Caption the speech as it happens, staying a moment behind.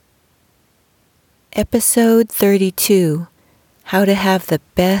Episode 32, How to Have the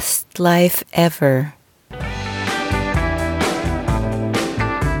Best Life Ever.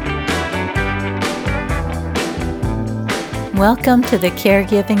 Welcome to the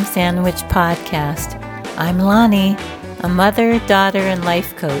Caregiving Sandwich Podcast. I'm Lonnie, a mother, daughter, and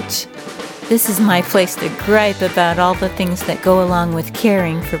life coach. This is my place to gripe about all the things that go along with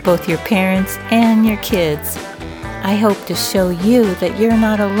caring for both your parents and your kids. I hope to show you that you're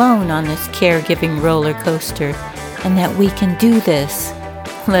not alone on this caregiving roller coaster and that we can do this.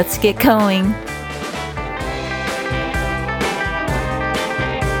 Let's get going.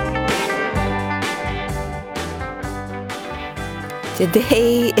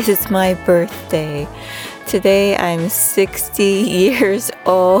 Today is my birthday. Today I'm 60 years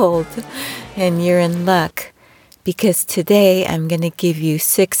old, and you're in luck because today I'm going to give you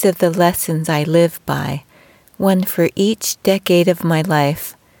 6 of the lessons I live by. One for each decade of my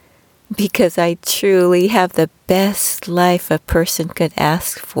life, because I truly have the best life a person could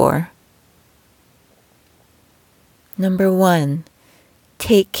ask for. Number 1,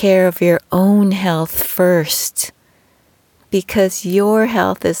 take care of your own health first, because your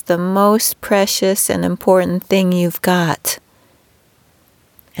health is the most precious and important thing you've got.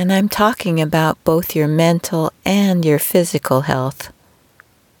 And I'm talking about both your mental and your physical health.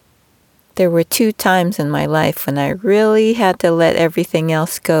 There were 2 times in my life when I really had to let everything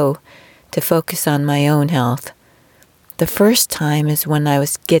else go to focus on my own health. The first time is when I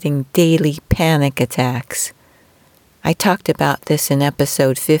was getting daily panic attacks. I talked about this in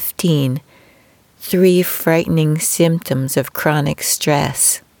episode 15, 3 frightening symptoms of chronic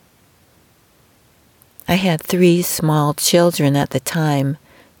stress. I had 3 small children at the time.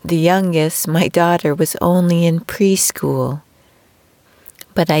 The youngest, my daughter, was only in preschool.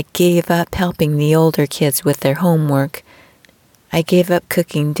 But I gave up helping the older kids with their homework. I gave up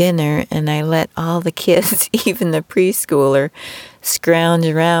cooking dinner, and I let all the kids, even the preschooler, scrounge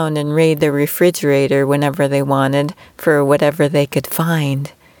around and raid the refrigerator whenever they wanted for whatever they could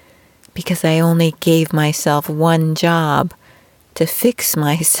find. Because I only gave myself one job, to fix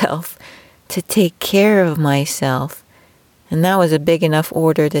myself, to take care of myself. And that was a big enough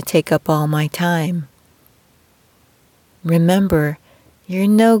order to take up all my time. Remember, you're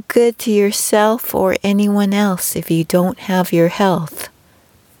no good to yourself or anyone else if you don't have your health.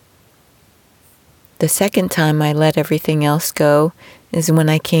 The second time I let everything else go is when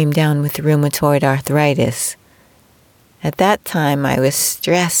I came down with rheumatoid arthritis. At that time, I was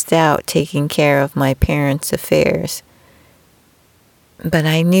stressed out taking care of my parents' affairs. But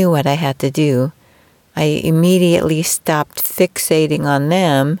I knew what I had to do. I immediately stopped fixating on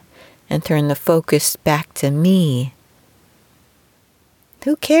them and turned the focus back to me.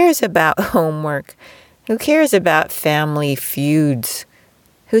 Who cares about homework? Who cares about family feuds?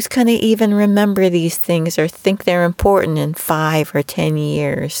 Who's going to even remember these things or think they're important in 5 or 10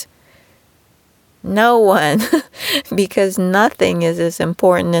 years? No one, because nothing is as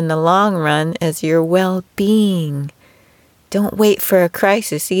important in the long run as your well-being. Don't wait for a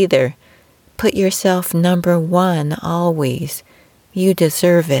crisis either. Put yourself number 1 always. You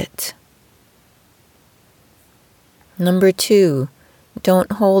deserve it. Number 2,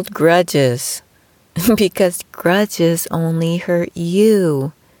 don't hold grudges, because grudges only hurt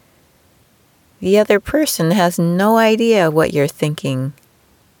you. The other person has no idea what you're thinking.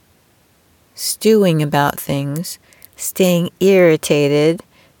 Stewing about things, staying irritated,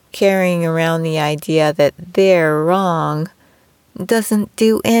 carrying around the idea that they're wrong, doesn't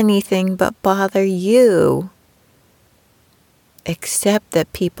do anything but bother you. Except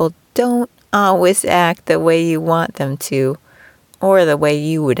that people don't always act the way you want them to, or the way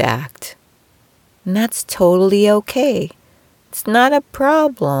you would act. And that's totally okay. It's not a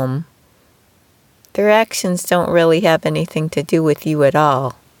problem. Their actions don't really have anything to do with you at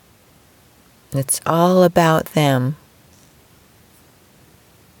all. It's all about them.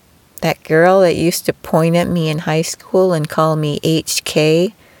 That girl that used to point at me in high school and call me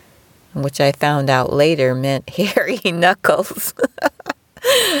HK, which I found out later meant hairy knuckles.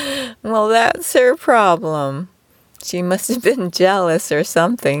 Well, that's her problem. She must have been jealous or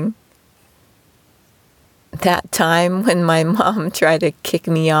something. That time when my mom tried to kick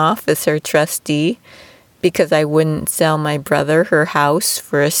me off as her trustee because I wouldn't sell my brother her house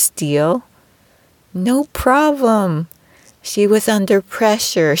for a steal. No problem. She was under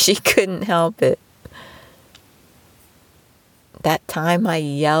pressure. She couldn't help it. That time I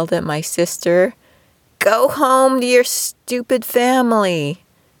yelled at my sister, "Go home to your stupid family."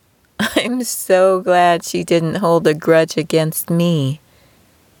 I'm so glad she didn't hold a grudge against me.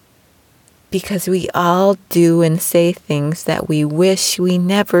 Because we all do and say things that we wish we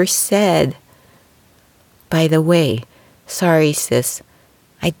never said. By the way, sorry sis,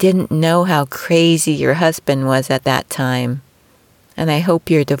 I didn't know how crazy your husband was at that time, and I hope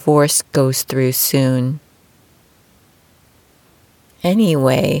your divorce goes through soon.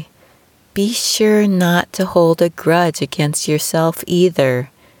 Anyway, be sure not to hold a grudge against yourself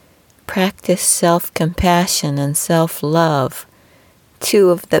either. Practice self-compassion and self-love, two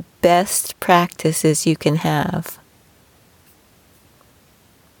of the best practices you can have.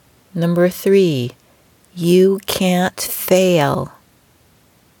 Number 3, you can't fail.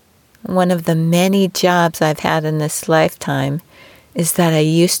 One of the many jobs I've had in this lifetime is that I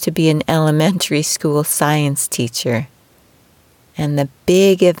used to be an elementary school science teacher. And the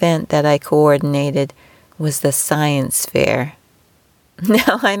big event that I coordinated was the science fair.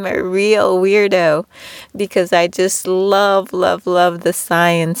 Now I'm a real weirdo because I just love the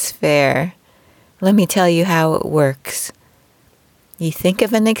science fair. Let me tell you how it works. You think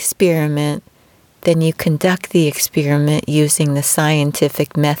of an experiment, then you conduct the experiment using the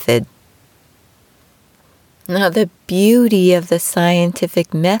scientific method. Now the beauty of the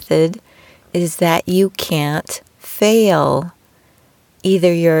scientific method is that you can't fail.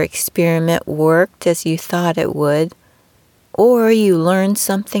 Either your experiment worked as you thought it would, or you learned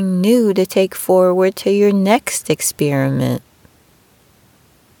something new to take forward to your next experiment.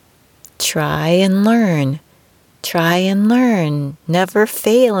 Try and learn. Try and learn, never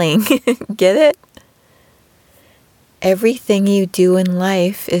failing. Get it? Everything you do in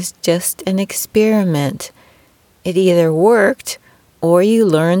life is just an experiment. It either worked or you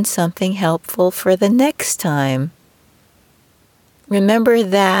learned something helpful for the next time. Remember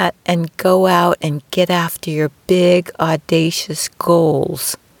that and go out and get after your big, audacious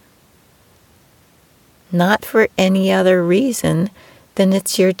goals. Not for any other reason than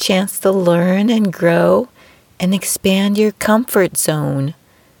it's your chance to learn and grow and expand your comfort zone,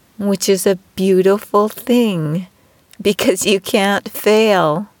 which is a beautiful thing because you can't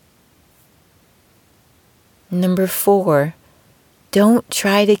fail. Number 4, don't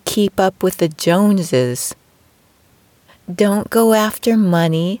try to keep up with the Joneses. Don't go after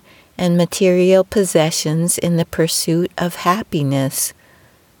money and material possessions in the pursuit of happiness.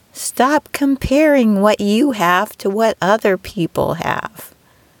 Stop comparing what you have to what other people have.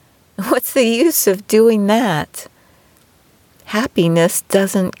 What's the use of doing that? Happiness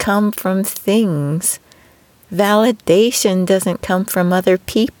doesn't come from things. Validation doesn't come from other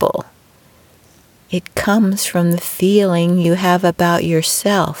people. It comes from the feeling you have about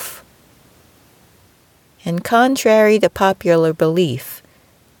yourself. And contrary to popular belief,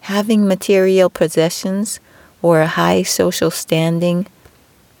 having material possessions or a high social standing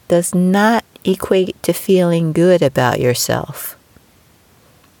does not equate to feeling good about yourself.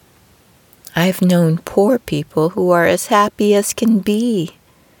 I've known poor people who are as happy as can be,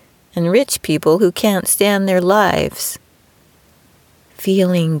 and rich people who can't stand their lives.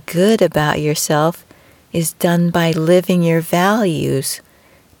 Feeling good about yourself is done by living your values,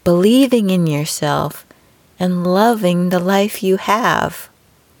 believing in yourself, and loving the life you have.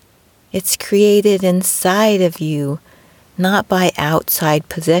 It's created inside of you, not by outside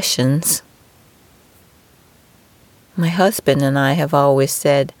possessions. My husband and I have always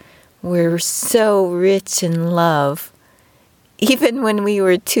said, we're so rich in love, even when we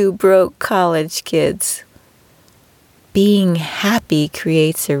were 2 broke college kids. Being happy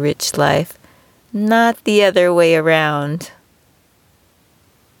creates a rich life, not the other way around.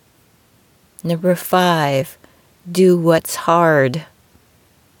 Number 5, do what's hard.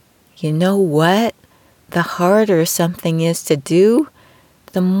 You know what? The harder something is to do,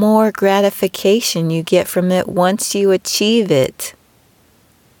 the more gratification you get from it once you achieve it.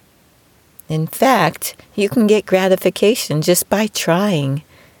 In fact, you can get gratification just by trying,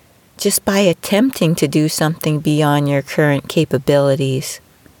 just by attempting to do something beyond your current capabilities.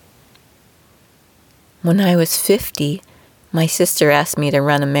 When I was 50, my sister asked me to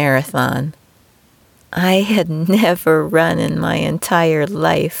run a marathon. I had never run in my entire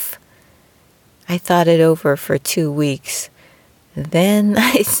life. I thought it over for 2 weeks. Then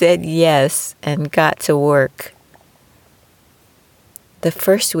I said yes and got to work. The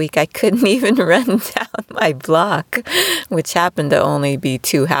first week I couldn't even run down my block, which happened to only be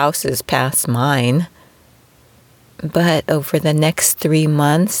 2 houses past mine. But over the next 3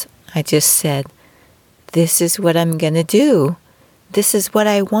 months, I just said, this is what I'm going to do. This is what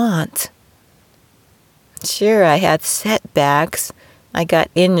I want. Sure, I had setbacks. I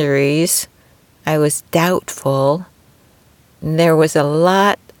got injuries. I was doubtful. There was a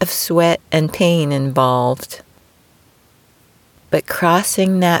lot of sweat and pain involved. But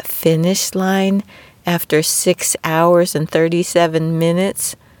crossing that finish line after 6 hours and 37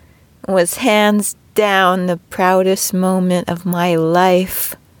 minutes was hands down the proudest moment of my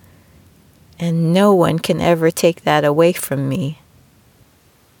life, and no one can ever take that away from me.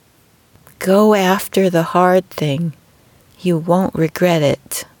 Go after the hard thing. You won't regret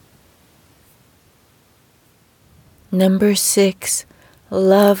it. Number 6,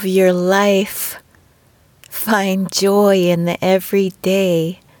 love your life. Find joy in the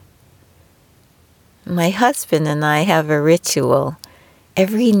everyday. My husband and I have a ritual.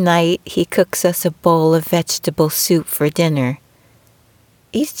 Every night he cooks us a bowl of vegetable soup for dinner.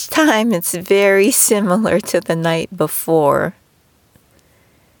 Each time it's very similar to the night before.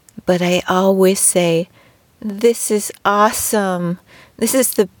 But I always say, "This is awesome. This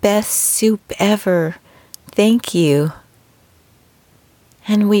is the best soup ever. Thank you."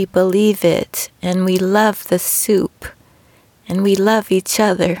 And we believe it, and we love the soup, and we love each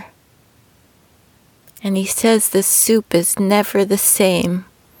other. And he says the soup is never the same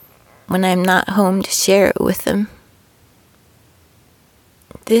when I'm not home to share it with him.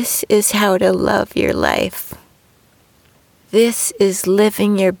 This is how to love your life. This is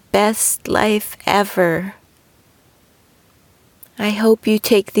living your best life ever. I hope you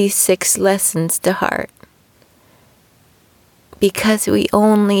take these 6 lessons to heart, because we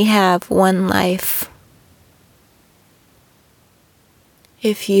only have one life.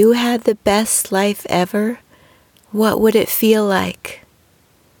 If you had the best life ever, what would it feel like?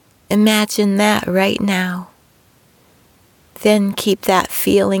 Imagine that right now. Then keep that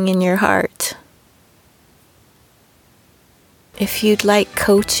feeling in your heart. If you'd like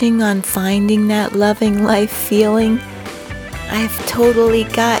coaching on finding that loving life feeling, I've totally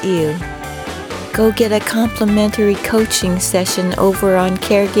got you. Go get a complimentary coaching session over on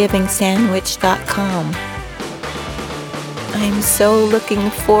caregivingsandwich.com. I'm so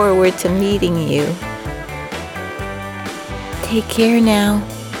looking forward to meeting you. Take care now.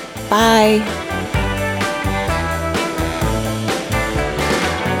 Bye.